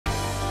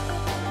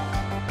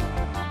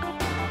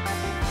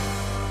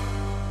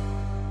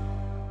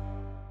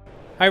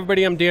Hi,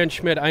 everybody. I'm Dan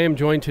Schmidt. I am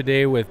joined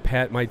today with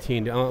Pat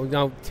Meitin.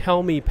 Now,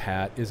 tell me,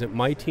 Pat, is it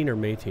Meitin or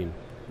Meitin?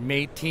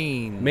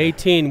 Meitin.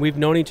 Meitin. We've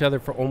known each other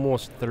for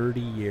almost 30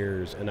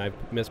 years, and I've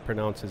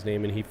mispronounced his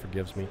name, and he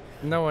forgives me.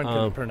 No one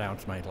can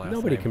pronounce my last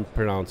Nobody name. can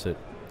pronounce it.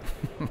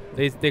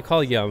 They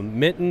call you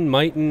Mitten,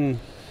 Meitin.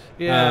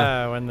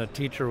 Yeah, when the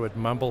teacher would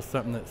mumble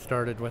something that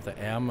started with an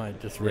M, I'd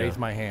just raise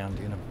my hand,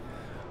 you know.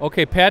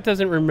 Okay, Pat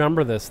doesn't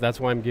remember this. That's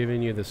why I'm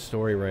giving you the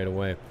story right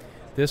away.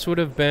 This would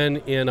have been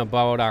in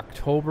about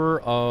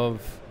October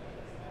of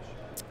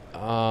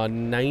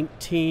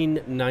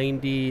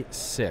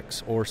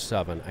 1996 or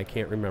 7. I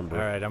can't remember.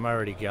 All right, I'm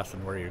already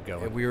guessing where you're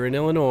going. We were in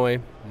Illinois.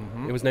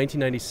 It was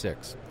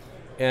 1996.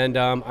 And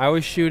I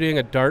was shooting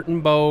a dart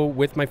and bow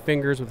with my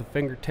fingers, with a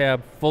finger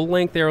tab,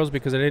 full-length arrows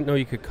because I didn't know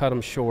you could cut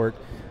them short,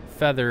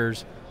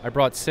 feathers. I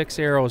brought 6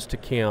 arrows to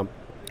camp.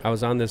 I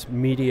was on this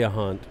media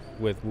hunt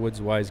with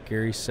Woods Wise,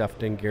 Gary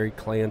Sefton, Gary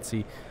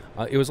Clancy.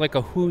 It was like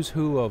a who's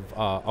who of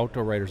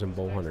outdoor writers and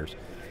bow hunters.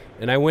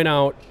 And I went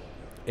out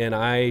and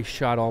I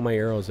shot all my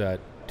arrows at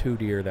 2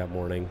 deer that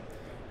morning.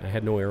 I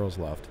had no arrows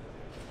left.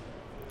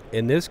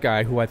 And this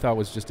guy, who I thought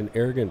was just an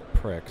arrogant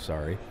prick,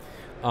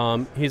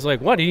 he's like,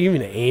 "What? Are you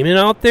even aiming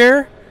out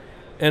there?"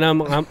 And I'm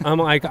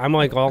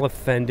like all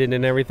offended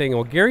and everything.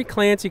 Well, Gary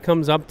Clancy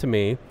comes up to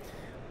me,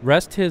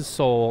 rest his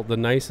soul, the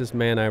nicest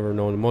man I ever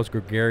known, the most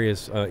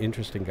gregarious,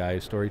 interesting guy,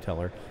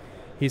 storyteller.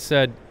 He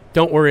said,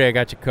 "Don't worry, I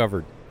got you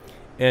covered."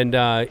 And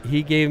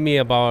he gave me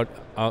about,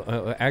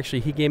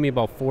 he gave me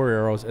about 4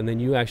 arrows, and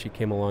then you actually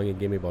came along and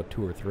gave me about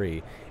 2 or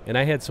 3. And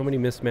I had so many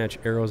mismatched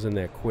arrows in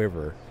that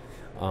quiver.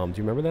 Do you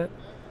remember that?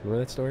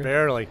 Remember that story?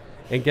 Barely.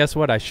 And guess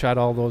what? I shot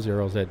all those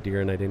arrows at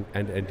deer, and I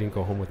didn't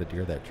go home with a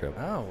deer that trip.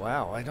 Oh,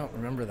 wow. I don't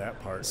remember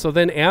that part. So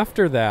then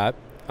after that,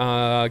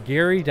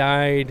 Gary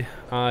died.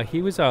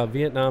 He was a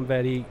Vietnam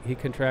vet. He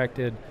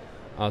contracted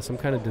some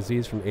kind of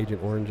disease from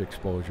Agent Orange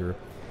exposure.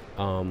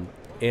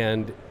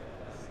 And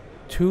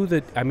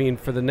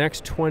for the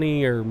next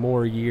 20 or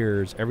more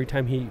years, every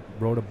time he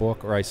wrote a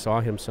book or I saw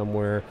him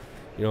somewhere,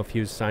 if he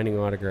was signing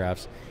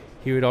autographs,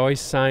 he would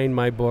always sign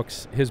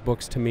his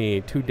books to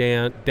me, to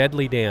Dan,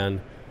 Deadly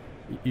Dan.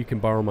 You can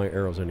borrow my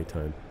arrows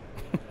anytime.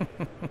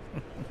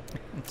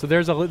 So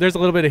there's a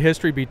little bit of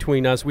history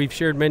between us. We've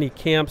shared many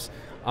camps.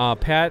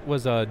 Pat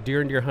was a deer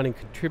and deer hunting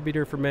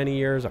contributor for many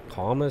years, a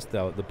columnist,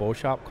 the Bow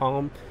Shop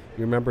column.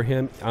 You remember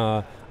him?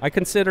 I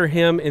consider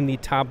him in the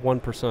top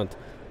 1%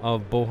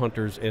 of bow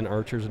hunters and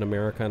archers in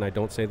America, and I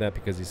don't say that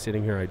because he's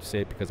sitting here. I say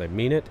it because I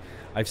mean it.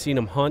 I've seen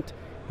him hunt.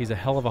 He's a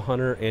hell of a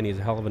hunter, and he's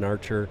a hell of an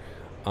archer.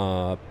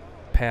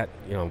 Pat,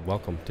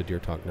 welcome to Deer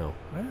Talk Now.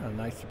 Yeah,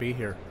 nice to be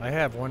here. I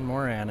have one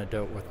more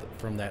anecdote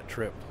from that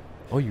trip.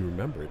 Oh, you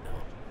remember it now?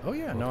 Oh,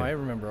 yeah. Okay. No, I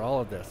remember all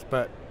of this.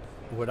 But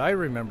what I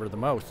remember the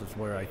most is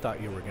where I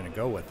thought you were going to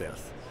go with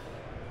this,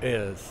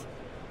 is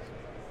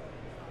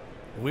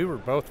we were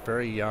both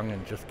very young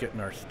and just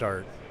getting our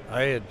start.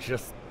 I had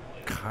just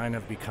kind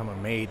of become a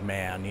made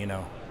man,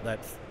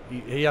 That's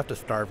you have to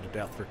starve to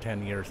death for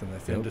 10 years in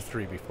this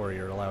industry before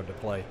you're allowed to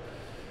play.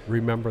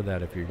 Remember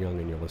that if you're young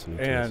and you're listening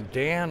to us. And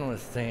Dan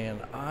was saying,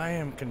 I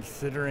am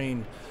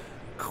considering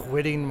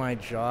quitting my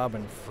job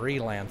and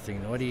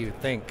freelancing. What do you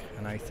think?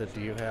 And I said, do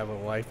you have a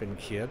wife and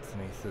kids?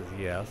 And he says,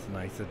 yes. And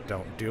I said,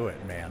 don't do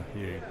it, man.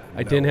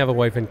 I didn't have a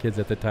wife and kids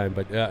at the time,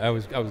 but I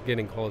was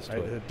getting close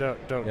to it.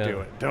 Don't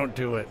do it. Don't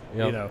do it.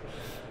 Yep.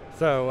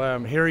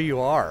 So here you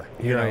are.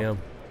 Here I am.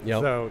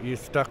 Yep. So you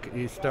stuck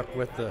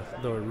with the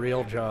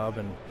real job,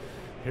 and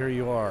here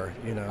you are.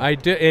 I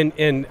do,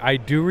 and I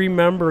do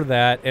remember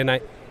that, and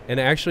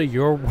actually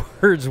your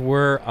words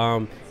were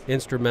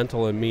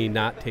instrumental in me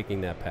not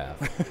taking that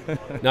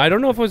path. Now I don't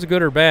know if it was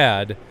good or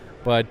bad,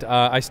 but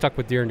I stuck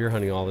with deer and deer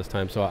hunting all this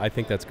time, so I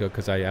think that's good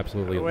because I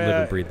absolutely live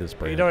and breathe this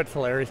brand. It's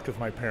hilarious because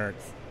my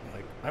parents,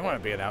 I want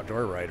to be an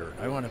outdoor writer.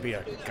 I want to be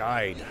a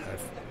guide, a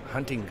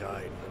hunting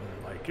guide.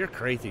 And they're like, you're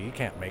crazy. You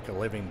can't make a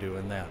living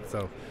doing that.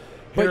 So.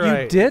 But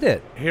you did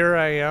it. Here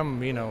I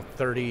am,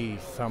 30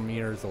 some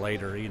years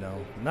later,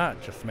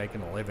 not just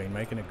making a living,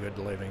 making a good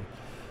living,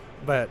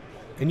 but.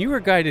 And you were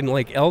guiding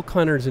like elk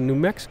hunters in New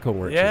Mexico,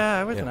 weren't you? Yeah,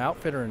 I was an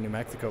outfitter in New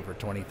Mexico for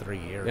 23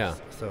 years. Yeah.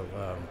 So,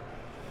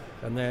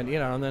 and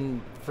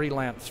then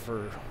freelance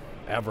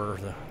forever,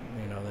 the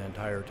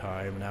entire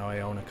time. Now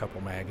I own a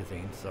couple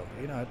magazines, so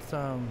it's.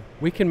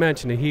 We can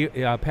mention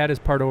it. Pat is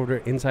part owner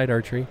Inside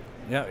Archery.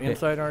 Yeah,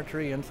 Inside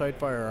Archery, Inside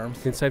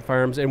Firearms. Inside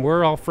Firearms, and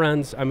we're all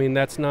friends. I mean,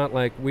 that's not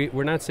like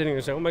we're not sitting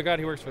here saying, "Oh my God,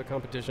 he works for the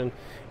competition."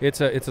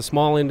 It's a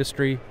small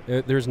industry.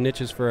 There's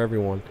niches for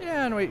everyone.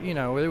 Yeah, and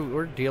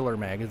we're dealer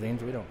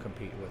magazines. We don't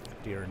compete with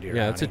deer and deer.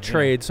 Yeah, it's a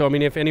trade. So I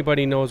mean, if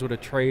anybody knows what a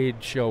trade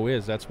show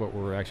is, that's what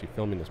we're actually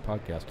filming this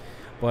podcast.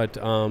 But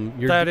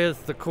that is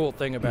the cool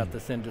thing about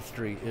this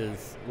industry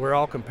is we're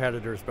all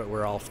competitors, but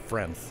we're all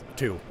friends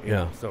too. You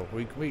know? So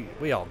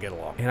we all get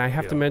along. And I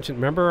have to mention,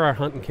 remember our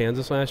hunt in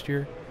Kansas last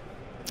year?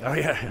 Oh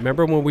yeah.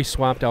 Remember when we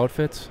swapped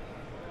outfits?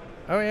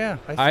 Oh yeah,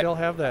 I still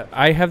have that.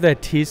 I have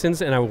that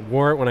T-Sins, and I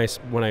wore it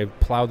when I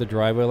plowed the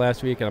driveway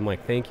last week, and I'm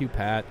like, thank you,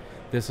 Pat.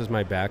 This is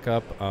my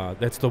backup.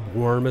 That's the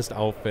warmest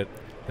outfit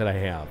that I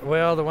have.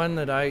 Well, the one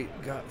that I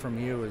got from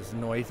you is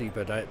noisy,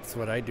 but that's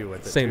what I do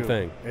with it. Same too.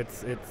 thing.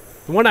 It's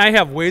The one I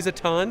have weighs a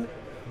ton,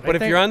 but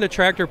if you're on the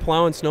tractor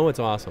plowing snow, it's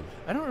awesome.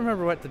 I don't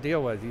remember what the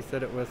deal was. You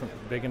said it wasn't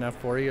big enough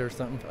for you or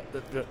something.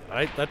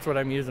 That's what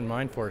I'm using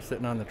mine for,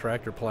 sitting on the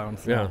tractor plowing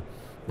snow. Yeah,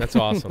 that's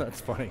awesome.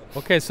 That's funny.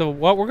 Okay, so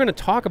what we're going to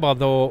talk about,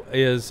 though,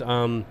 is,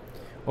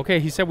 okay,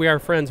 he said we are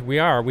friends. We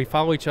are. We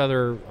follow each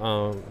other,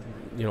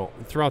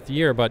 throughout the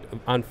year. But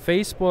on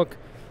Facebook,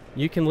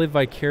 you can live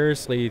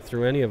vicariously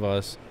through any of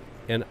us.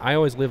 And I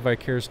always live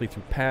vicariously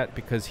through Pat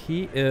because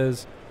he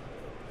is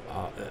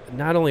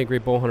not only a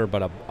great bow hunter,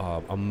 but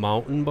a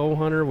mountain bow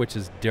hunter, which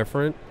is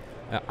different.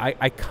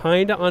 I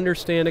kind of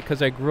understand it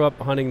because I grew up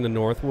hunting the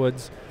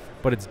Northwoods,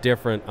 but it's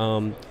different.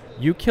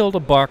 You killed a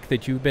buck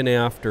that you've been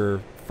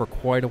after for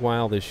quite a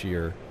while this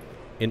year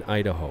in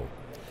Idaho.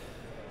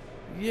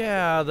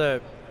 Yeah,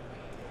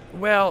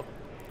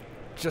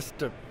 just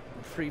to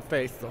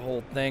preface the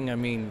whole thing, I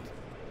mean,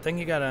 thing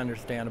you got to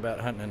understand about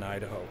hunting in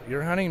Idaho,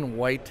 you're hunting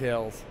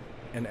whitetails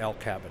in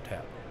elk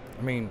habitat.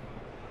 I mean,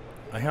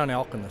 I hunt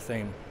elk in the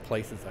same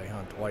places I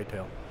hunt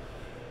whitetail.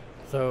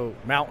 So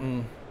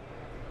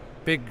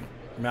big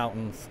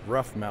mountains,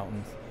 rough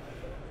mountains,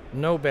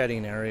 no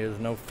bedding areas,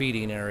 no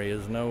feeding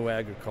areas, no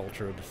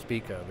agriculture to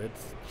speak of.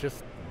 It's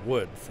just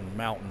woods and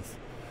mountains.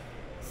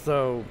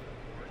 So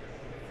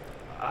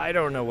I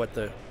don't know what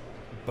the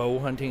bow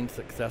hunting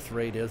success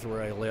rate is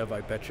where I live.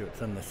 I bet you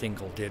it's in the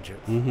single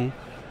digits.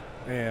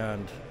 Mm-hmm.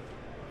 And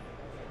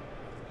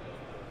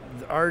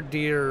our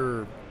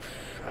deer,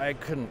 I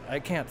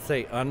can't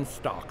say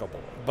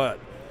unstockable, but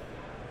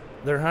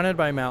they're hunted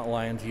by mountain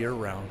lions year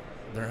round.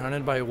 They're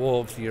hunted by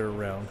wolves year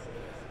round.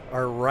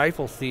 Our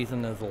rifle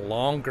season is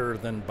longer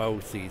than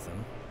bow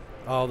season,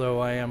 although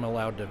I am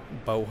allowed to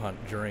bow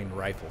hunt during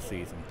rifle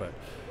season. But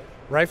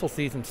rifle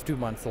season's 2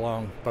 months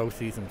long, bow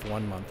season's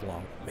 1 month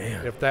long.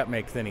 Man. If that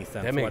makes any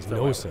sense. That makes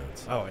whatsoever. no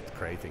sense. Oh, it's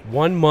crazy.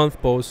 1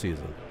 month bow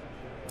season.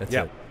 That's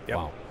Yep, it. yep.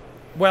 Wow.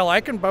 Well,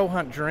 I can bow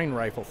hunt during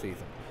rifle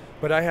season,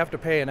 but I have to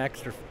pay an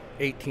extra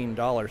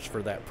 $18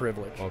 for that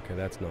privilege. Okay,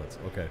 that's nuts.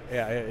 Okay.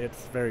 Yeah,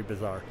 it's very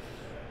bizarre.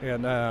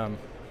 And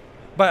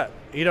but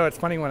it's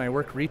funny, when I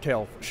worked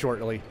retail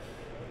shortly,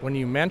 when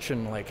you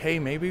mention like, hey,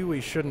 maybe we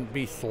shouldn't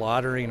be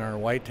slaughtering our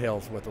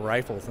whitetails with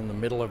rifles in the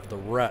middle of the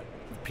rut,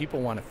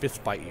 people want to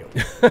fist fight you.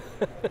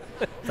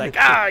 It's like,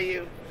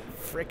 you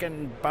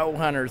freaking bow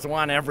hunters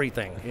want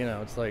everything.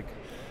 It's like,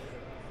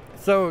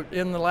 so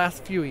in the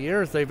last few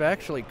years, they've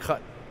actually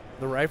cut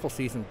the rifle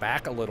season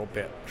back a little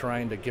bit,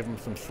 trying to give them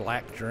some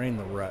slack during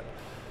the rut.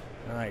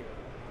 All right,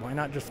 why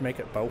not just make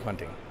it bow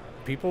hunting?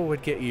 People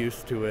would get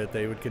used to it.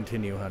 They would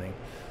continue hunting.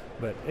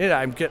 But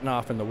I'm getting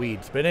off in the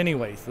weeds. But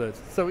anyways,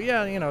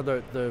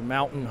 the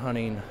mountain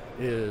hunting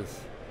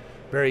is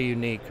very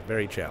unique,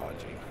 very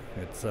challenging.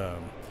 It's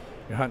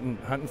you're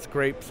hunting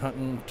scrapes,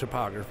 hunting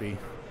topography.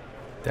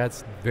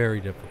 That's very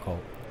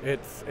difficult.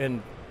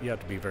 And you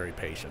have to be very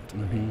patient.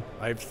 Mm-hmm. I mean,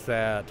 I've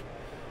sat,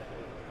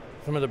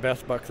 some of the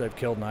best bucks I've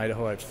killed in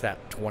Idaho, I've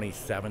sat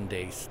 27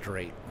 days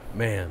straight.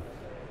 Man.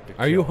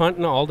 Are you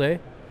hunting all day?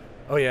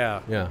 Oh,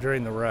 yeah, Yeah.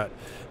 during the rut.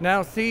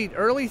 Now, see,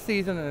 early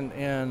season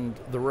and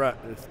the rut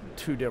is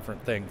two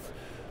different things.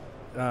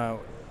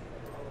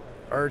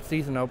 Our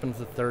season opens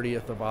the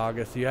 30th of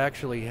August. You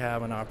actually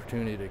have an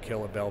opportunity to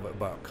kill a velvet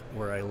buck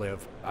where I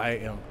live. I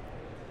am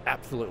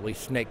absolutely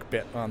snake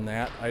bit on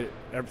that.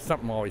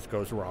 Something always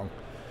goes wrong.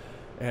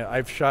 And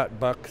I've shot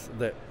bucks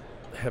that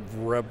have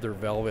rubbed their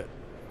velvet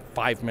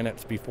 5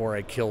 minutes before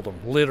I killed them.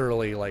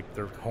 Literally, like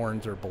their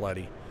horns are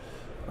bloody.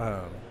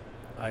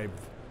 I've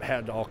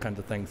had all kinds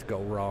of things go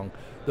wrong.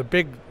 The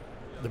big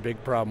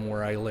problem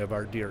where I live,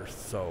 our deer are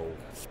so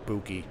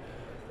spooky.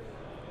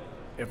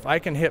 If I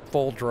can hit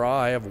full draw,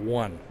 I have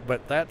one,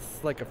 but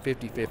that's like a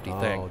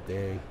 50-50 thing. Oh,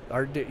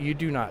 dang. You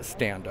do not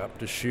stand up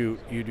to shoot.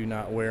 You do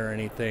not wear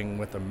anything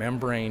with a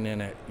membrane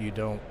in it. You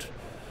don't.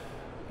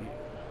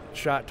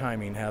 Shot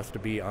timing has to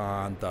be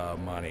on the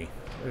money.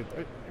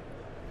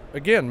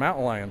 Again,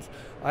 mountain lions.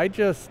 I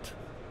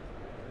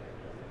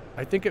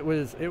think it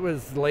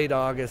was late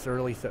August,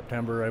 early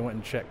September. I went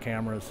and checked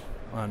cameras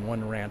on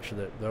one ranch,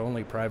 the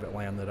only private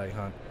land that I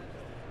hunt.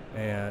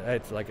 And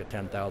it's like a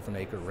 10,000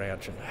 acre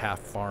ranch, and half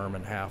farm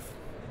and half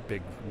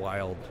big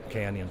wild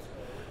canyons.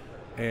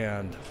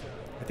 And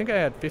I think I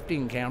had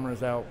 15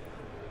 cameras out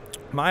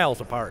miles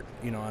apart,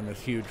 on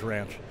this huge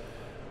ranch.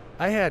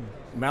 I had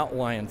mountain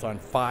lions on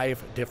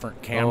 5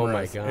 different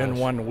cameras in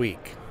 1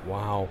 week.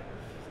 Wow.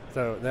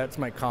 So that's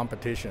my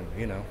competition,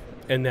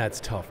 And that's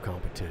tough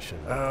competition.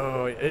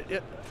 Oh,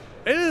 it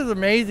is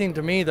amazing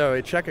to me, though.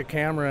 I check a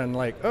camera and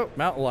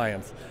mountain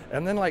lions.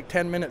 And then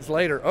 10 minutes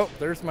later,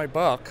 there's my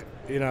buck.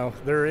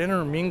 They're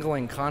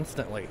intermingling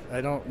constantly.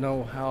 I don't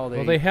know how they...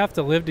 Well, they have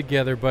to live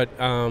together, but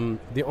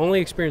the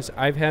only experience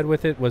I've had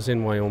with it was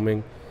in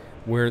Wyoming,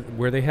 where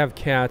they have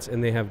cats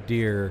and they have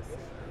deer.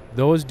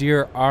 Those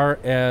deer are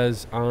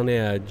as on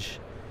edge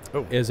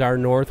as our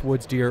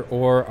Northwoods deer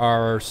or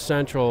our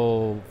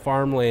central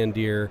farmland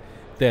deer,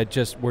 that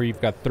just where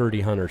you've got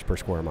 30 hunters per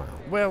square mile.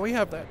 Well, we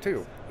have that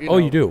too.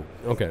 You do?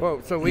 Okay.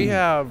 Well, so we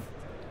have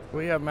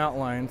we have mountain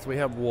lions, we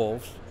have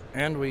wolves,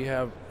 and we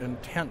have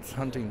intense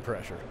hunting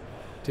pressure.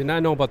 Did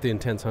not know about the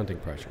intense hunting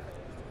pressure.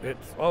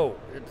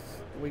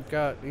 We've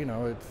got,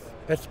 it's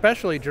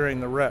especially during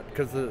the rut,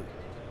 because the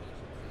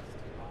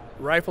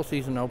rifle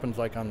season opens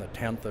like on the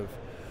 10th of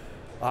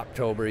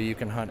October. You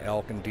can hunt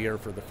elk and deer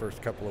for the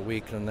first couple of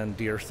weeks, and then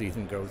deer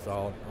season goes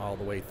all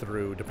the way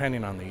through,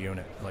 depending on the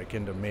unit, like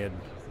into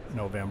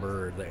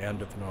mid-November or the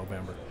end of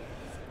November.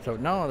 So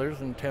no,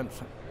 there's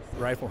intense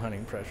rifle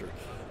hunting pressure.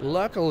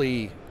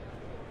 Luckily,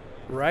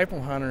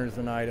 rifle hunters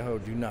in Idaho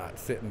do not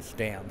sit in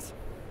stands.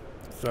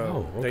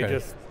 So they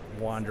just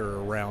wander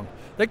around.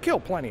 They kill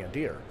plenty of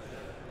deer,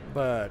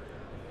 but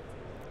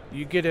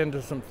you get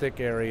into some thick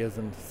areas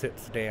and sit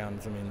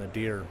stands. I mean, the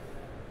deer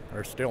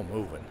are still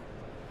moving.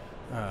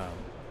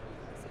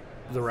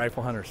 The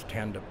rifle hunters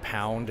tend to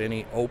pound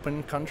any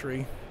open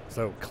country,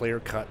 so clear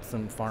cuts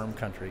and farm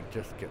country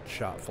just get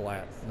shot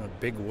flat. In the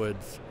big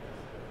woods,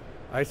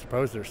 I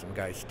suppose there's some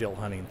guys still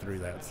hunting through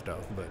that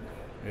stuff, but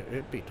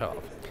it'd be tough.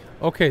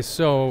 Okay,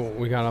 so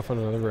we got off on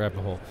another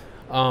rabbit hole.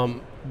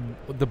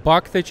 The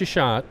buck that you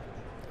shot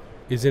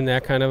is in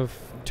that kind of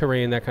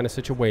terrain, that kind of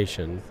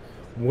situation.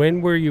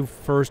 When were you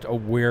first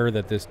aware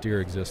that this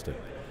deer existed?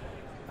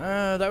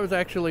 That was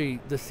actually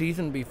the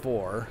season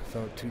before,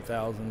 so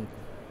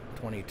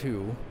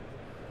 2022.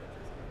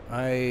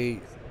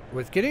 I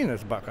was getting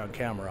this buck on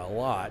camera a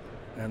lot,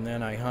 and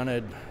then I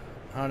hunted,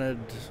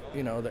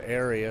 the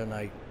area, and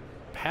I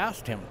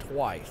passed him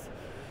twice.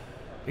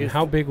 And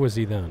how big was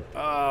he then?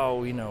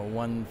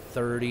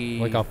 130.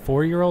 Like a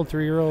 4-year-old,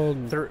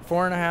 3-year-old?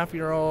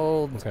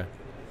 4.5-year-old. Okay.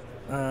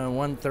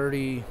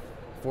 130,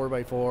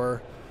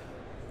 4x4,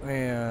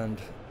 and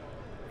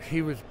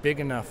he was big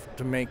enough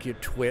to make you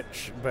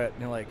twitch, but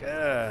you're like,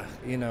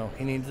 he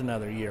needs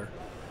another year.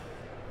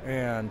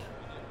 And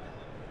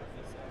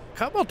a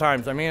couple of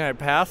times, I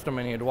passed him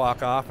and he'd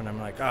walk off, and I'm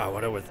like,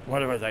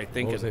 what was I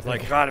thinking?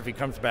 Like, God, if he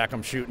comes back,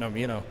 I'm shooting him,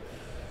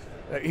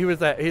 He's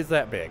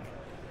that big.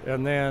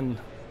 And then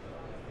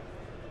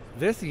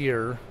this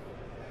year,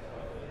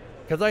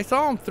 because I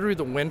saw him through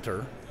the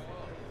winter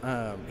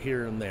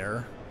here and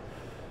there,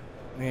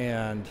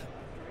 and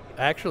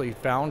actually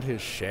found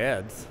his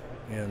sheds,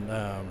 and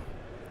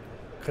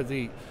because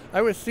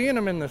I was seeing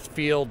him in this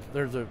field.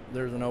 There's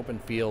an open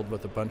field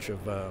with a bunch of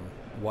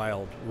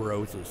wild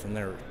roses, and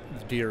there's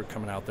deer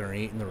coming out there and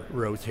eating the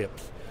rose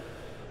hips,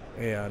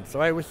 and so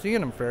I was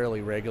seeing him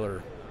fairly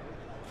regular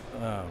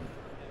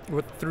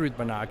through the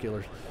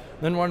binoculars.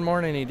 Then one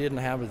morning he didn't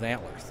have his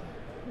antlers,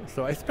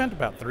 so I spent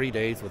about 3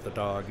 days with the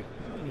dog,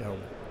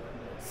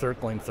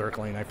 circling.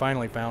 I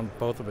finally found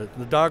both of it.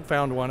 The dog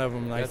found one of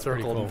them, and I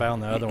circled and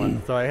found the other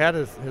one. So I had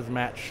his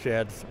matched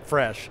sheds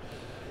fresh.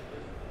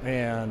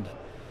 And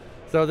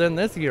so then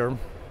this year,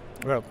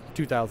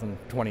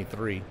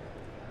 2023,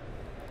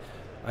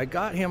 I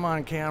got him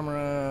on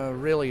camera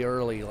really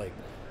early, like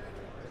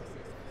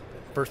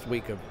first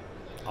week of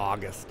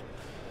August,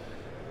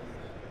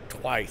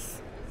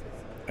 twice,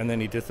 and then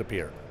he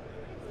disappeared.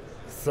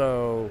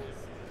 So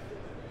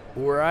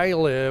where I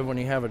live, when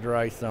you have a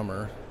dry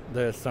summer,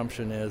 the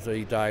assumption is that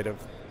he died of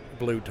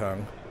blue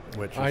tongue,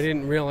 which I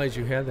didn't realize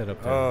you had that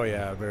up there. Oh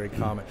yeah, very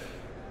common.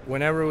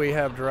 Whenever we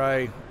have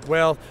dry,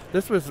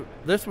 this was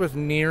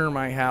near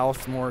my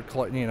house, more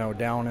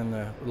down in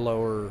the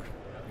lower,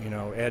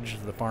 edge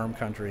of the farm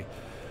country.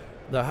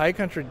 The high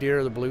country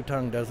deer, the blue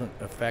tongue doesn't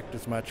affect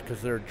as much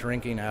because they're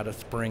drinking out of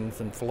springs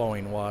and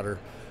flowing water.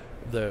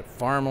 The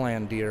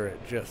farmland deer,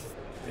 it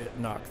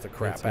knocks the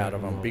crap out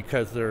of them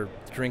because they're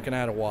drinking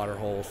out of water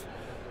holes.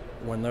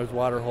 When those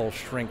water holes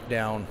shrink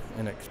down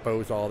and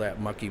expose all that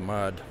mucky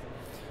mud,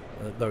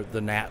 the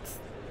gnats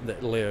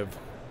that live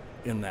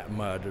in that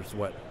mud is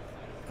what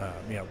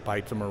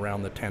bites them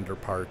around the tender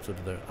parts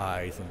of the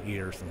eyes and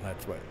ears, and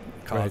that's what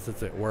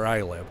causes it where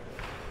I live.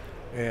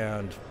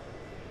 And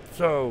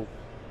so,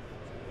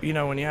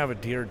 when you have a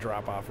deer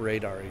drop off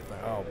radar, you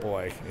think, oh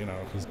boy,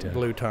 he's dead.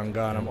 Blue tongue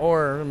got him,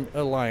 or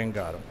a lion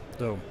got him.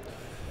 So,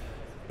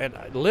 and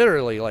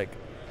literally,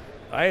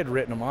 I had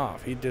written him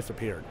off. He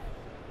disappeared.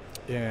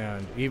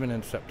 And even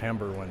in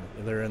September, when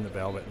they're in the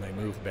velvet and they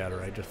move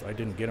better, I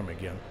didn't get them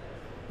again.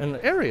 And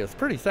the area is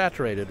pretty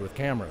saturated with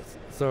cameras.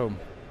 So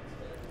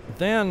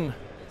then,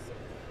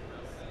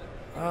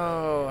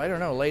 I don't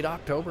know, late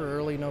October,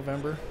 early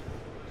November,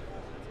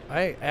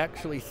 I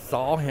actually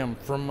saw him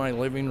from my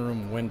living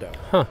room window.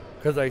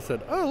 Because I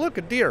said, oh, look,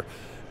 a deer.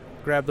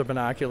 Grabbed the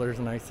binoculars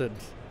and I said,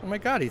 oh my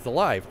God, he's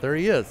alive. There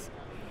he is.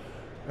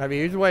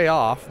 He's way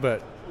off,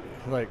 but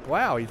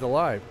wow, he's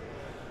alive.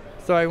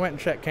 So I went and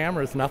checked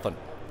cameras, nothing.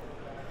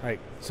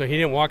 So he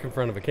didn't walk in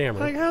front of a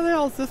camera. How the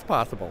hell is this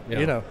possible?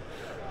 Yeah.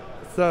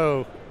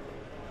 So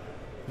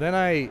then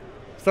I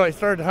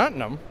started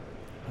hunting him.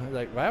 I was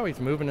like, wow,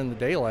 he's moving in the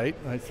daylight.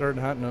 I started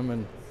hunting him,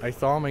 and I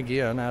saw him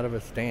again out of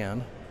a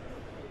stand.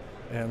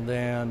 And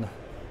then,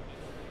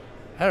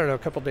 I don't know, a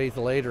couple days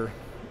later,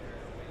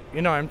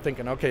 I'm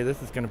thinking, okay,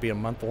 this is going to be a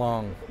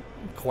month-long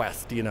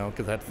quest,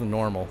 because that's the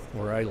normal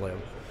where I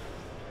live.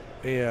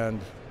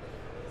 And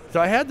so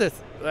I had this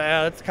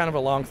That's kind of a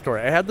long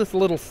story. I had this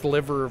little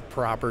sliver of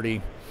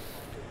property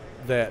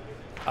that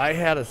I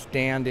had a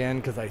stand in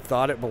because I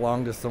thought it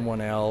belonged to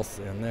someone else,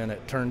 and then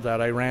it turns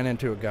out I ran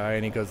into a guy,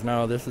 and he goes,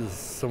 "No, this is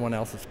someone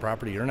else's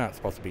property. You're not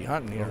supposed to be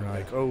hunting here." And I'm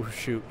like, "Oh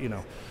shoot,"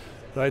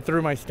 So I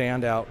threw my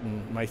stand out,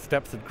 and my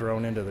steps had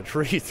grown into the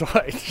tree, so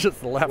I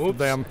just left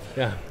them.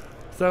 Yeah.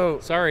 So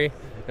sorry.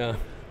 Yeah.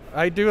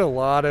 I do a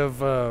lot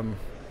of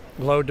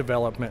load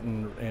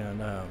development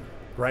and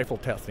rifle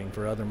testing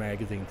for other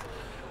magazines.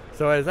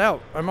 So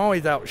I'm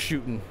always out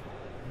shooting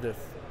this,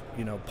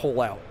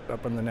 pull out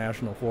up in the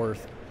National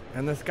Forest.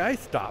 And this guy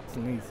stops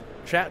and he's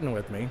chatting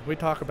with me. We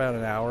talk about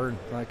an hour, and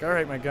I'm like, all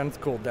right, my gun's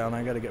cooled down.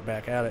 I got to get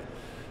back at it.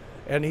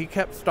 And he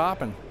kept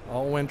stopping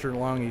all winter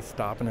long. He's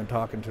stopping and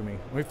talking to me.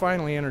 We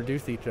finally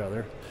introduce each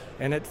other,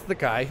 and it's the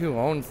guy who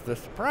owns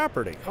this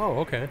property.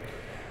 Oh, okay.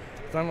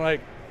 So I'm like,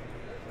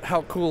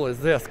 how cool is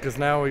this? Because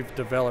now we've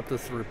developed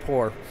this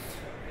rapport.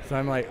 So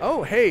I'm like,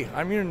 oh, hey,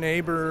 I'm your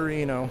neighbor.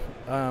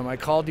 I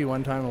called you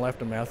one time and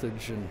left a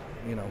message, and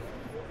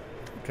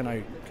can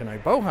I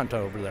bow hunt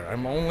over there?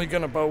 I'm only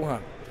gonna bow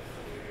hunt.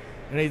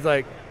 And he's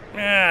like,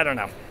 I don't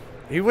know.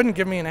 He wouldn't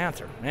give me an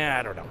answer.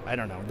 I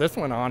don't know. This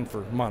went on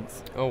for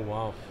months. Oh,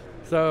 wow.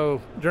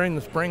 So during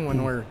the spring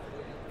when we're,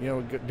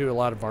 do a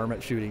lot of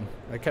varmint shooting,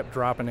 I kept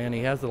dropping in.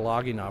 He has a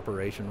logging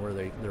operation where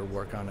they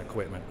work on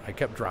equipment. I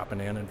kept dropping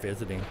in and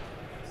visiting.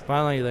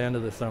 Finally, at the end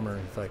of the summer,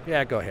 he's like,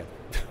 yeah, go ahead.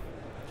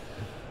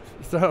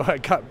 So I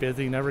got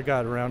busy, never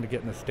got around to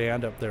getting a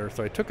stand up there.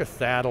 So I took a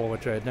saddle,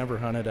 which I had never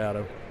hunted out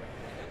of.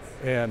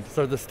 And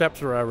so the steps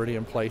were already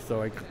in place,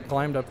 so I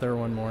climbed up there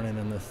one morning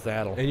in this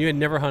saddle. And you had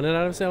never hunted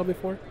out of a saddle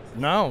before?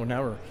 No,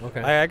 never.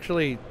 Okay. I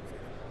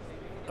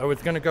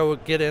was going to go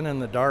get in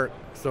the dark,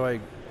 so I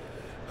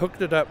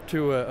hooked it up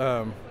to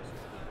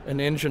an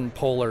engine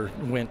puller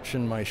winch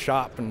in my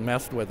shop and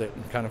messed with it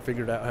and kind of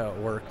figured out how it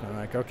worked. And I'm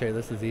like, okay,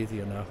 this is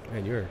easy enough.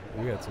 And you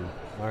got some,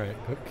 all right.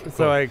 Cool.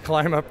 So I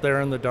climb up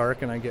there in the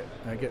dark and I get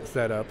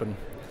set up, and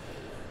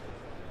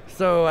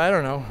so I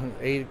don't know,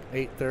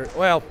 8:30.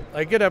 Well,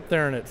 I get up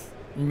there and it's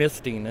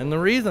misting, and the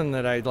reason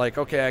that I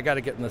got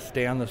to get in the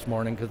stand this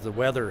morning because the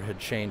weather had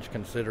changed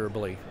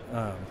considerably.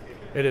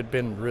 It had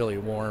been really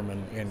warm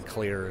and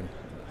clear, and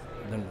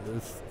then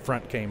this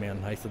front came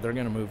in. I said they're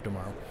going to move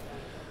tomorrow.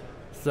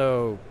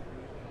 So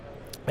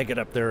I get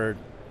up there.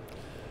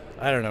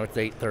 I don't know, it's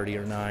 8:30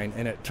 or 9,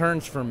 and it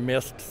turns from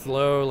mist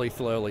slowly,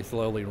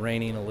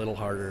 raining a little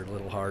harder,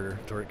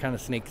 to where it kind of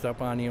sneaks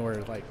up on you, where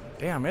it's like,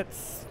 damn,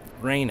 it's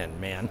raining,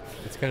 man.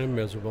 It's kind of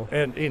miserable.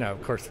 And,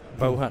 of course,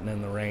 bow hunting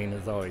in the rain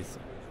is always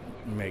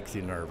makes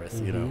you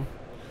nervous,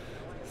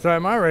 So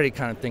I'm already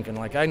kind of thinking,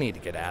 I need to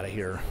get out of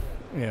here.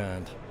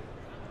 And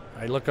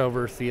I look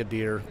over, see a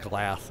deer,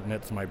 glass, and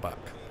it's my buck.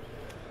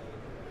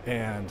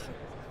 And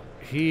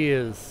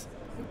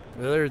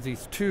there's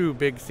these two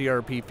big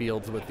CRP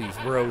fields with these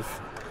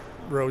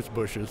rose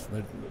bushes,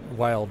 the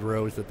wild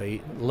rose that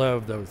they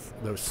love,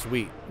 those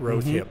sweet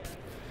rose hips.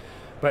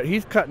 But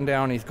he's cutting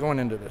down, he's going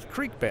into this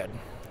creek bed.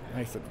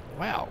 I said,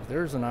 wow,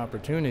 there's an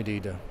opportunity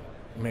to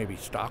maybe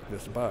stalk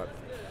this buck.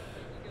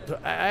 So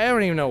I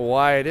don't even know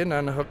why I didn't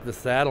unhook the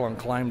saddle and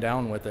climb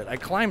down with it. I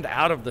climbed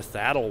out of the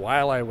saddle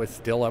while I was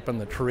still up in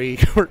the tree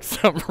for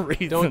some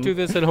reason. Don't do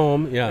this at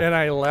home, yeah. And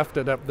I left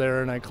it up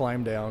there and I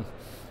climbed down.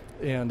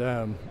 And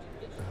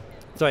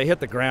so I hit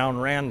the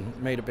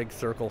ground, made a big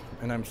circle,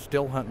 and I'm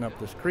still hunting up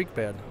this creek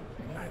bed.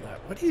 And I thought,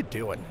 what are you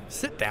doing?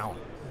 Sit down.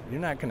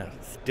 You're not going to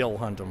still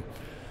hunt them.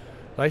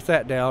 So I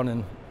sat down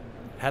and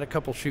had a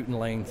couple shooting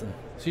lanes. And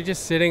so you're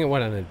just sitting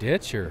on a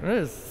ditch, or? I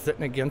was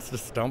sitting against a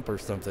stump or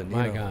something.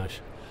 My gosh.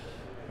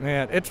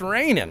 Man, it's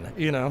raining,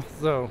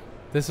 so.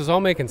 This is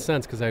all making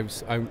sense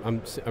because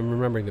I'm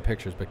remembering the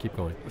pictures, but keep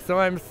going. So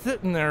I'm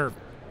sitting there,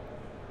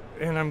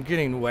 and I'm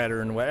getting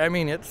wetter and wet. I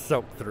mean, it's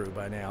soaked through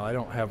by now. I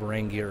don't have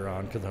rain gear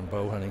on because I'm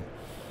bow hunting.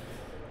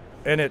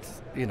 And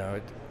it's,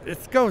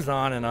 it goes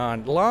on and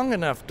on, long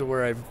enough to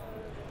where I've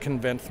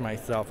convinced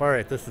myself, all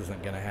right, this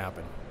isn't going to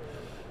happen.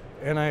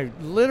 And I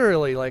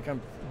literally, I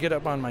get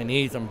up on my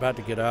knees, I'm about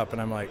to get up,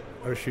 and I'm like,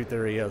 oh shoot,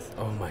 there he is.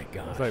 Oh my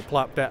gosh. So I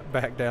plop that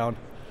back down,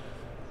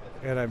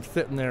 and I'm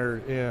sitting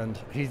there, and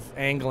he's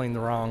angling the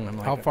wrong. I'm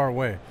like, how far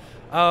away?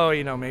 Oh,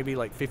 maybe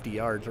 50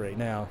 yards right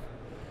now.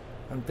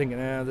 I'm thinking,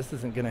 this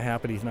isn't going to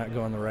happen. He's not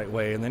going the right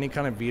way. And then he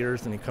kind of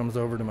veers, and he comes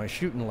over to my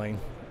shooting lane.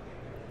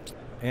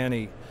 And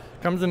he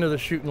comes into the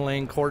shooting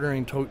lane,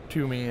 quartering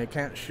to me. I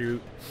can't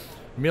shoot.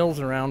 Mills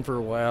around for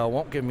a while,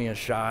 won't give me a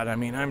shot. I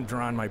mean, I'm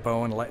drawing my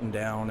bow and letting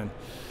down.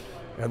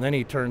 And then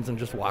he turns and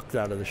just walks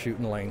out of the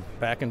shooting lane,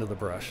 back into the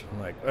brush. I'm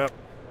like, oh,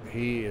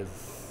 he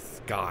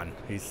is gone.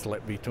 He's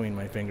slipped between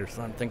my fingers.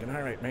 So I'm thinking,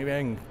 all right, maybe I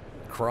can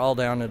crawl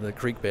down into the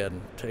creek bed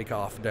and take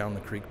off down the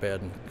creek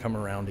bed and come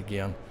around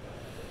again.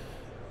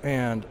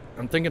 And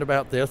I'm thinking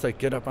about this. I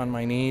get up on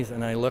my knees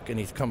and I look, and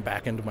he's come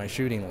back into my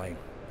shooting lane,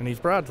 and he's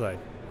broadside.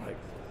 I'm like,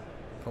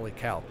 holy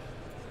cow.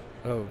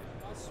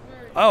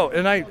 Oh,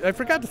 and I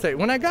forgot to say,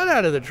 when I got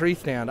out of the tree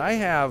stand, I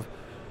have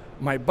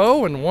my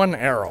bow and one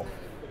arrow.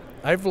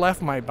 I've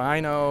left my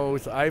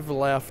binos. I've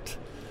left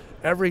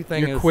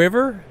everything. Your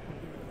quiver?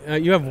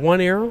 You have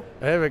one arrow?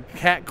 I have a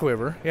cat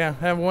quiver. Yeah,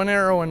 I have one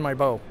arrow in my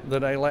bow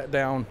that I let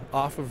down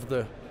off of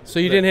the... So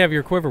you didn't have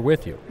your quiver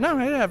with you? No,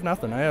 I have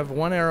nothing. I have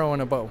one arrow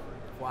and a bow.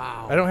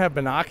 Wow. I don't have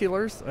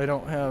binoculars. I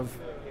don't have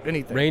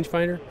anything.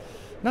 Rangefinder?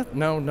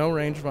 No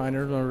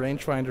rangefinder. The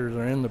rangefinders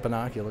are in the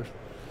binoculars.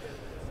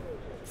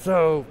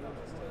 So,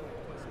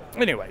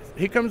 anyways,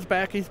 he comes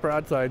back. He's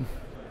broadside.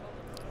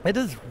 It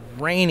is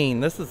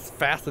raining. This is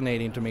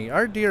fascinating to me.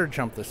 Our deer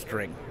jump the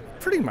string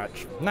pretty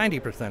much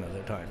 90% of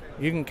the time.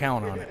 You can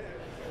count on it.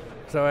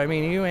 So, I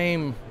mean, you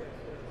aim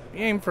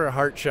for a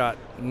heart shot,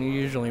 and you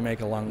usually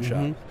make a lung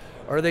shot.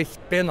 Or they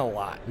spin a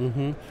lot.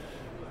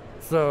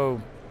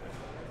 So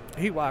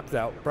he walks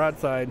out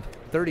broadside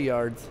 30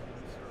 yards,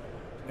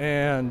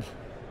 and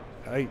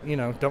I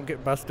don't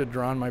get busted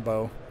drawing my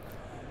bow,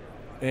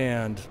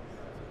 and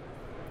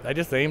I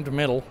just aimed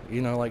middle,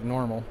 like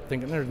normal,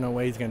 thinking there's no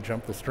way he's gonna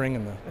jump the string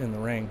in the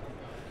ring.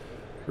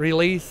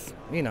 Release,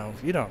 you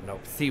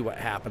don't see what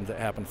happens. It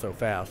happens so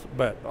fast,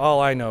 but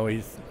all I know,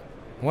 he's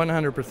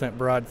 100%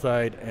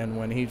 broadside, and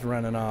when he's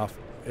running off,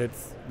 the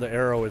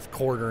arrow is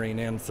quartering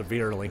in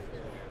severely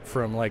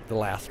from like the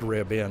last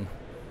rib in.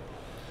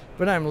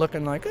 But I'm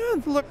looking like,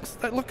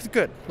 that looks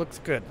good.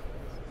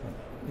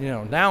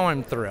 Now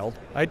I'm thrilled.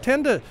 I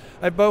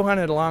bow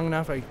hunted long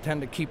enough, I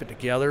tend to keep it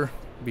together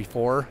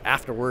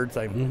afterwards.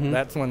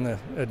 That's when the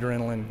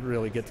adrenaline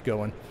really gets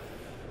going.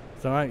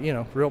 So I,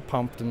 real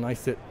pumped, and I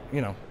sit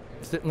in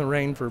the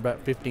rain for about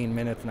 15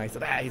 minutes, and I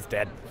said, he's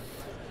dead.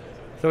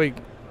 So he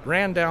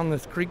ran down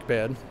this creek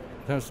bed,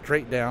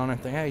 straight down. I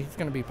think, he's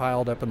going to be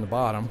piled up in the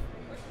bottom.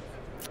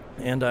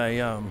 And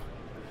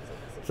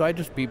so I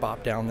just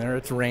bebop down there.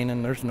 It's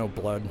raining. There's no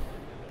blood.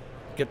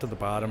 Get to the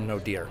bottom, no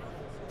deer.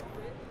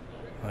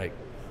 Like,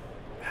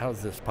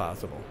 how's this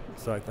possible?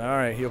 So I thought, all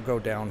right, he'll go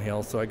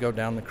downhill. So I go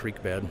down the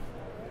creek bed,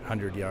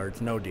 100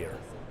 yards, no deer.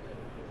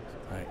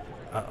 Like,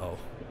 uh-oh,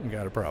 we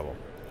got a problem.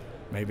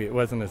 Maybe it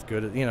wasn't as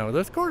good as,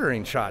 those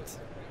quartering shots.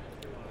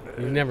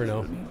 You never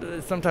know.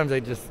 Sometimes they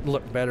just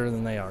look better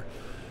than they are.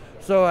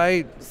 So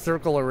I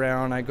circle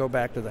around. I go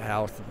back to the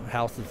house. The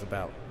house is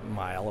about a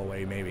mile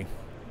away, maybe.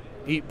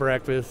 Eat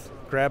breakfast,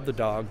 grab the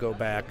dog, go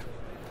back.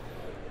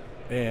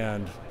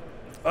 And,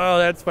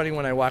 that's funny,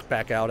 when I walked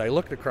back out, I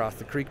looked across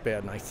the creek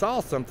bed, and I saw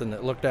something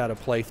that looked out of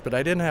place, but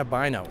I didn't have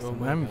binos.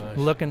 I'm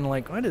looking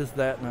like, what is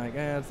that? And I'm like,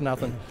 it's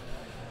nothing.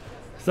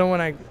 So when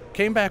I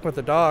came back with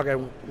the dog, I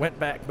went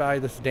back by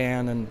the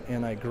stand,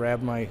 and I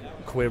grabbed my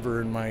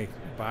quiver and my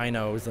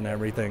binos and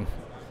everything.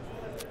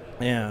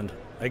 And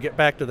I get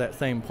back to that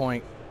same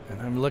point,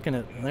 and I'm looking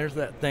at, there's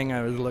that thing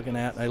I was looking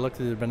at. I looked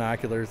at the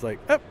binoculars, like,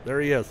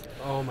 there he is.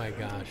 Oh my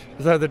gosh.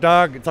 So the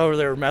dog, it's over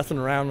there messing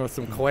around with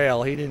some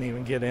quail. He didn't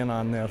even get in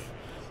on this.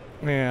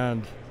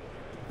 And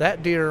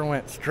that deer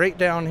went straight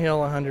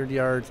downhill 100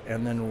 yards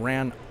and then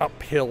ran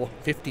uphill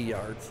 50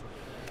 yards.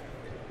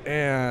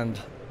 And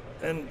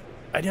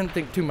I didn't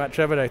think too much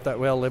of it. I thought,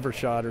 liver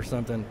shot or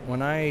something.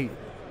 When I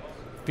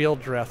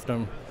field dressed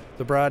him,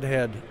 the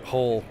broadhead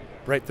hole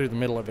right through the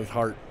middle of his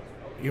heart.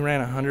 He ran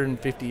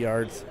 150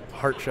 yards,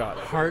 heart shot.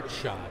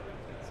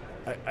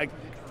 I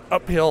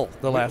uphill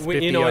the last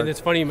 50 yards. And it's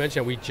funny you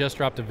mentioned, we just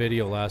dropped a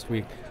video last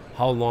week.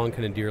 How long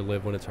can a deer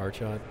live when it's heart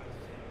shot?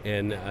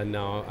 And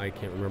now I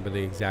can't remember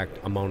the exact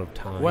amount of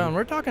time. Well, and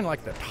we're talking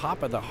like the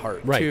top of the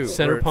heart, right, too.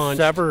 Center punch.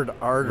 Severed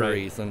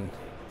arteries. Right.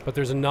 But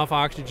there's enough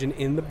oxygen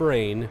in the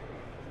brain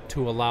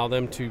to allow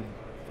them to,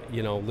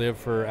 live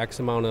for X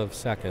amount of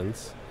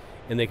seconds,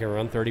 and they can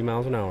run 30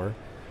 miles an hour.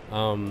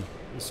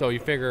 So you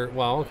figure,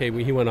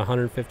 he went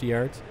 150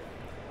 yards.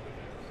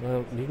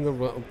 Well, you can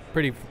go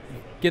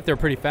get there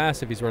pretty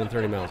fast if he's running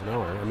 30 miles an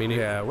hour. I mean,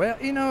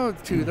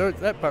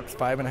 that buck's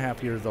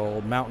 5.5 years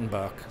old, mountain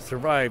buck,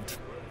 survived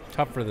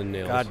tougher than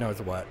nails. God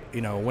knows what,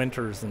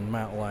 winters and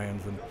mountain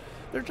lions, and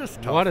they're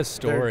just tough. What a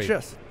story! They're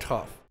just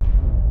tough.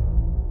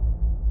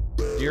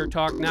 Deer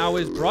Talk Now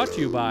is brought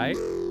to you by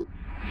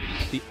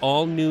the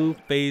all-new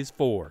Phase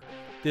 4.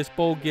 This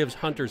bow gives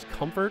hunters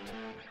comfort,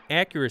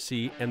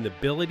 accuracy, and the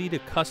ability to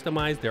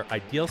customize their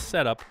ideal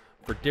setup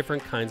for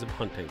different kinds of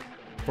hunting.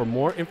 For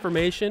more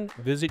information,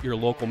 visit your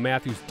local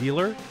Mathews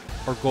dealer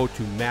or go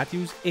to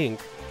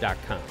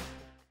MathewsInc.com.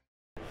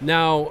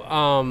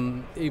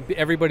 Now,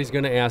 everybody's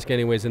going to ask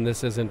anyways, and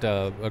this isn't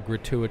a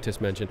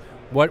gratuitous mention.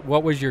 What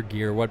was your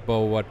gear? What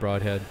bow, what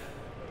broadhead?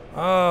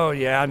 Oh,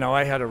 yeah, no,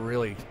 I had a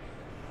really...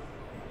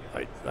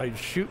 I'm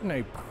shooting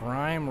a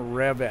Prime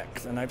Rev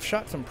X, and I've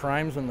shot some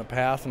Primes in the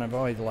past, and I've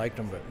always liked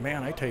them, but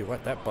man, I tell you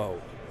what, that bow,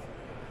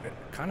 it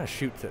kind of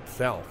shoots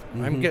itself.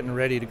 I'm getting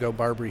ready to go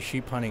Barbary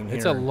sheep hunting here.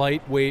 It's a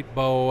lightweight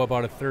bow,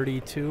 about a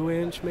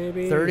 32-inch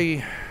maybe?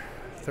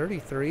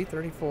 33,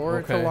 34. Okay.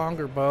 It's a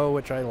longer bow,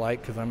 which I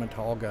like because I'm a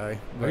tall guy.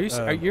 But,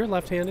 are you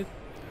left-handed?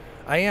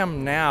 I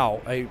am now.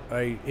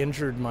 I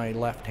injured my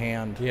left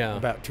hand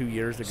about 2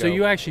 years ago. So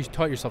you actually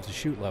taught yourself to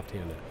shoot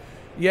left-handed?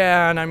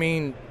 Yeah, and I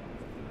mean,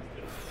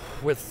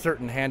 with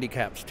certain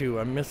handicaps too.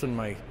 I'm missing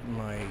my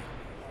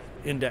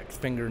index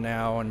finger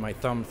now, and my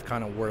thumb's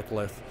kind of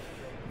worthless.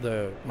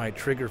 My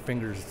trigger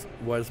fingers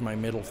was my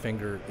middle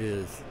finger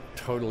is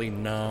totally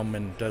numb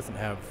and doesn't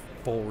have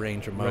full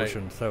range of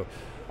motion. Right. So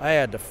I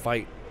had to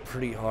fight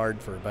pretty hard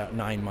for about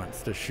 9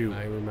 months to shoot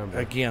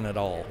again at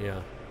all.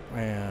 Yeah.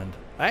 And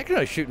I'm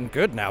actually shooting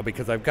good now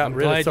because I've gotten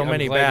rid of so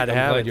many bad habits.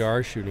 I'm glad you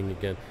are shooting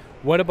again.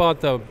 What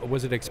about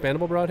was it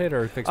expandable broadhead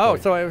or fixed point?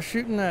 Oh, so I was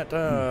shooting that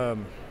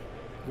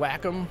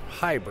Wacom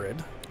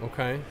hybrid.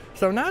 Okay.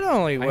 So not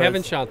only was... I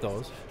haven't shot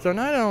those. So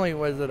not only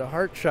was it a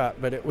heart shot,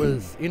 but it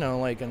was,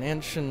 like an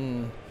inch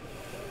and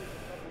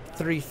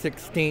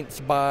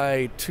 3/16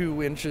 by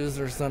 2 inches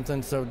or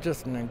something. So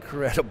just an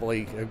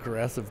incredibly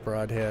aggressive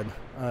broadhead.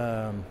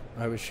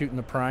 I was shooting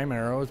the prime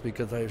arrows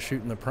because I was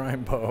shooting the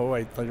prime bow.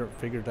 I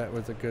figured that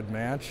was a good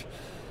match.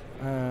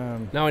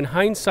 Now, in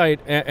hindsight,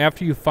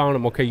 after you found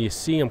them, okay, you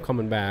see them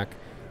coming back,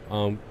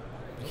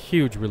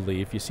 huge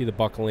relief. You see the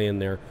buck laying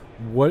there.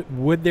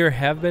 Would there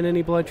have been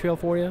any blood trail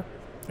for you?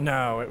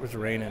 No, it was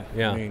raining.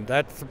 Yeah. I mean,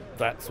 that's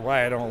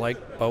why I don't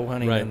like bow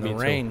hunting in the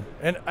rain. Too.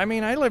 And I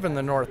mean, I live in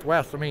the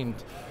Northwest. I mean,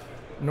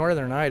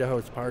 northern Idaho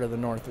is part of the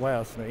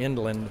Northwest, the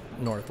inland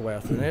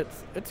Northwest, and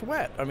it's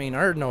wet. I mean,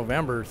 our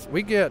Novembers,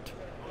 we get,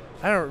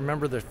 I don't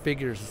remember the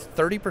figures,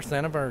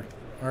 30% of our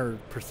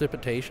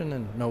precipitation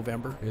in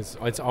November.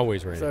 It's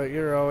always raining. So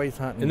you're always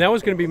hunting. And that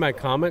was going to be my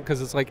comment,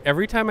 because it's like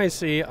every time I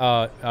see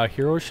a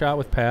hero shot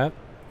with Pat,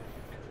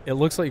 it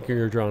looks like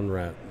you're drawing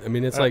rat. I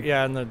mean, it's like...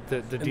 Yeah, and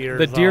the deer's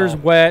the deer's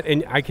wet,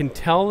 and I can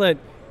tell that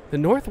the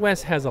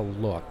Northwest has a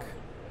look.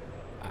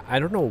 I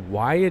don't know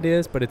why it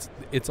is, but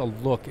it's a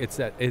look. It's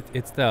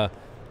the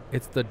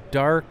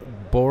dark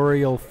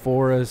boreal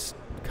forest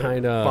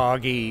kind of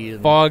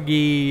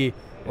foggy,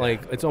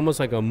 like it's almost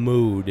like a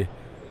mood.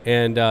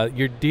 And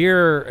your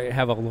deer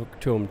have a look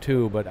to them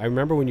too. But I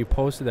remember when you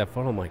posted that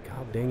photo, I'm like,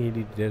 oh dang, he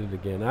did it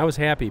again. And I was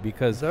happy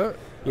because I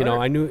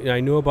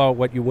knew about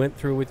what you went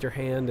through with your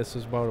hand. This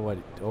was about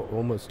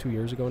almost 2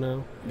 years ago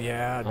now.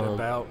 Yeah,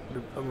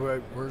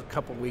 we're a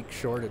couple weeks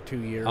short of 2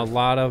 years. A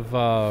lot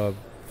of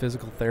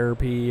physical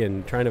therapy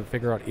and trying to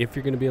figure out if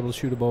you're going to be able to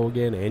shoot a bow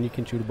again, and you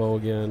can shoot a bow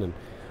again,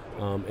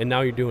 and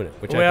now you're doing it.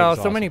 Which I think is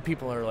awesome. Many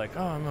people are like,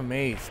 "Oh, I'm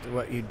amazed at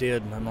what you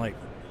did," and I'm like,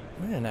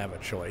 "We didn't have a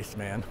choice,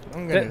 man."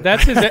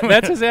 That's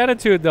his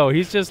attitude, though.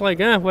 He's just like,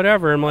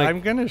 whatever. I'm like,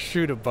 I'm gonna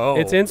shoot a bow.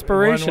 It's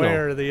inspirational, one way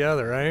or the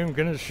other. I am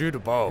gonna shoot a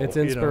bow. It's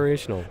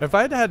inspirational. If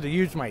I'd had to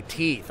use my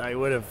teeth, I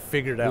would have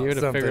figured out. You would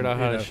have something, figured out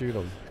how to shoot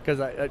them. Because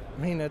I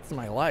mean, that's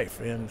my life,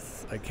 and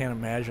I can't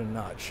imagine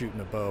not shooting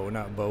a bow,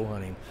 not bow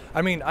hunting.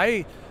 I mean,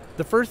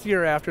 the first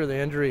year after the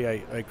injury,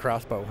 I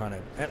crossbow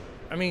hunted. And,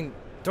 I mean,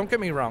 don't get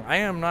me wrong. I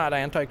am not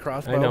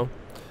anti-crossbow. I know.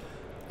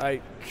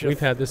 We've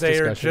had this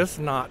discussion. They are just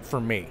not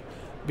for me.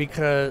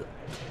 Because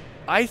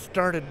I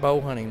started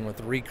bow hunting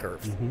with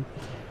recurves. Mm-hmm.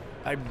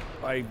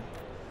 I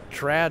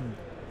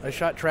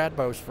shot trad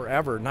bows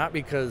forever, not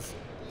because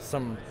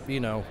some,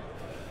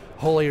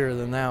 holier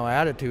than thou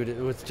attitude.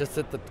 It was just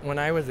that when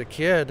I was a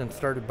kid and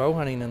started bow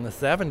hunting in the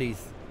 70s,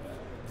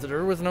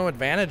 there was no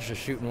advantage to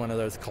shooting one of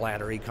those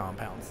clattery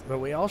compounds, but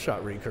we all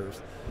shot recurves.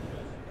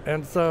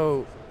 And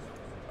so,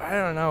 I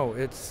don't know,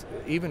 it's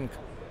even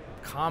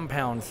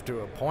compounds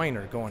to a point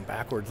are going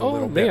backwards a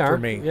little bit for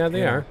me. Yeah,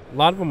 they are. A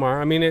lot of them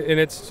are. I mean, and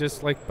it's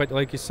just but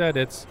like you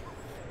said,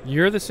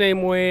 you're the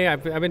same way.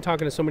 I've been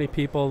talking to so many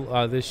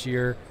people this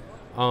year.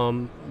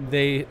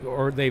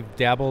 They've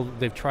dabbled,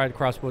 they've tried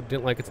crossbow,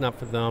 didn't like it's not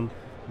for them.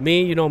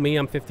 Me,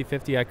 I'm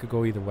 50-50. I could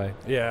go either way.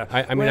 Yeah.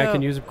 I mean, I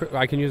can use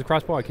a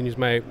crossbow. I can use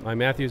my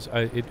Matthews.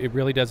 It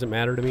really doesn't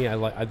matter to me.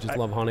 I just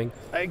love hunting.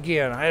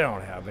 Again, I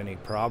don't have any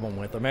problem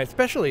with them,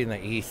 especially in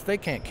the East. They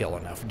can't kill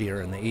enough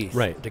deer in the East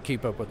to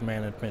keep up with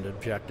management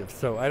objectives.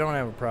 So I don't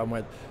have a problem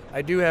with it.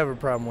 I do have a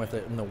problem with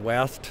it in the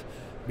West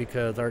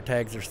because our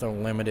tags are so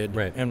limited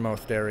in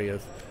most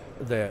areas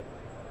that,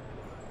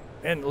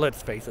 and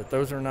let's face it,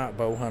 those are not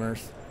bow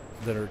hunters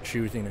that are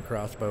choosing a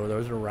crossbow.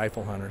 Those are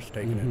rifle hunters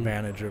taking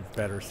advantage of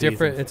better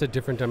seasons. It's a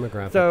different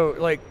demographic. So,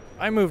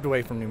 I moved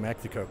away from New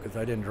Mexico because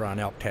I didn't draw an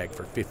elk tag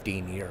for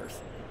 15 years.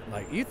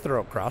 You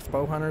throw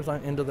crossbow hunters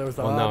into those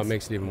odds. Well, now it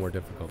makes it even more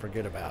difficult.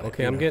 Forget about it.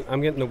 Okay, I'm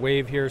getting the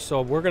wave here.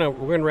 So we're gonna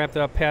wrap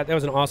that up, Pat. That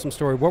was an awesome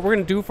story. What we're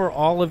gonna do for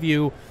all of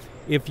you,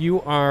 if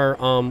you are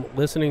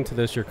listening to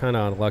this, you're kind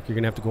of out of luck. You're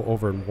gonna have to go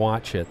over and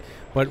watch it.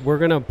 But we're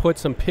gonna put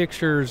some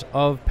pictures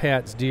of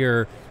Pat's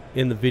deer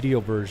in the video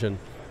version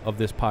of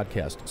this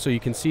podcast. So you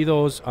can see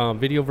those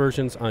video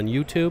versions on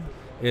YouTube.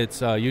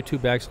 It's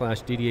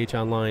YouTube.com/DDH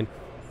Online,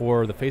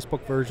 or the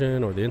Facebook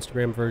version or the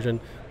Instagram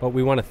version. But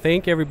we want to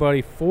thank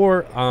everybody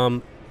for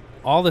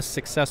all the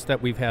success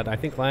that we've had. I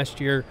think last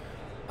year,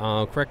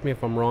 correct me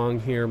if I'm wrong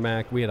here,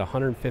 Mac, we had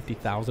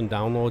 150,000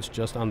 downloads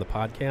just on the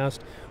podcast,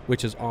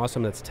 which is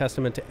awesome. That's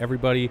testament to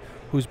everybody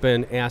who's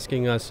been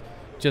asking us,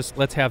 just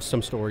let's have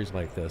some stories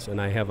like this.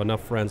 And I have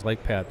enough friends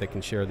like Pat that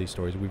can share these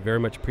stories. We very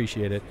much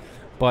appreciate it.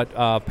 But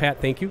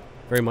Pat, thank you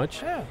very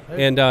much. Yeah,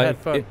 and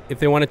if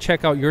they want to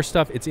check out your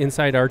stuff, it's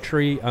Inside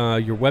Archery,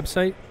 your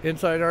website.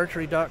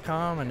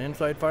 InsideArchery.com and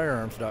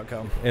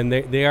InsideFirearms.com. And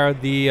they are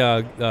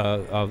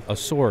a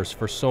source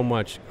for so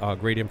much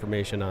great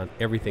information on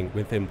everything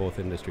within both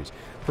industries.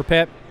 For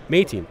Pat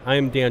Meitin. I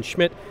am Dan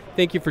Schmidt.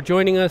 Thank you for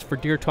joining us for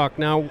Deer Talk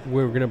Now.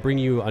 We're going to bring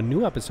you a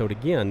new episode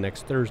again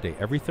next Thursday,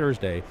 every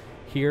Thursday,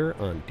 here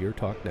on Deer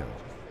Talk Now.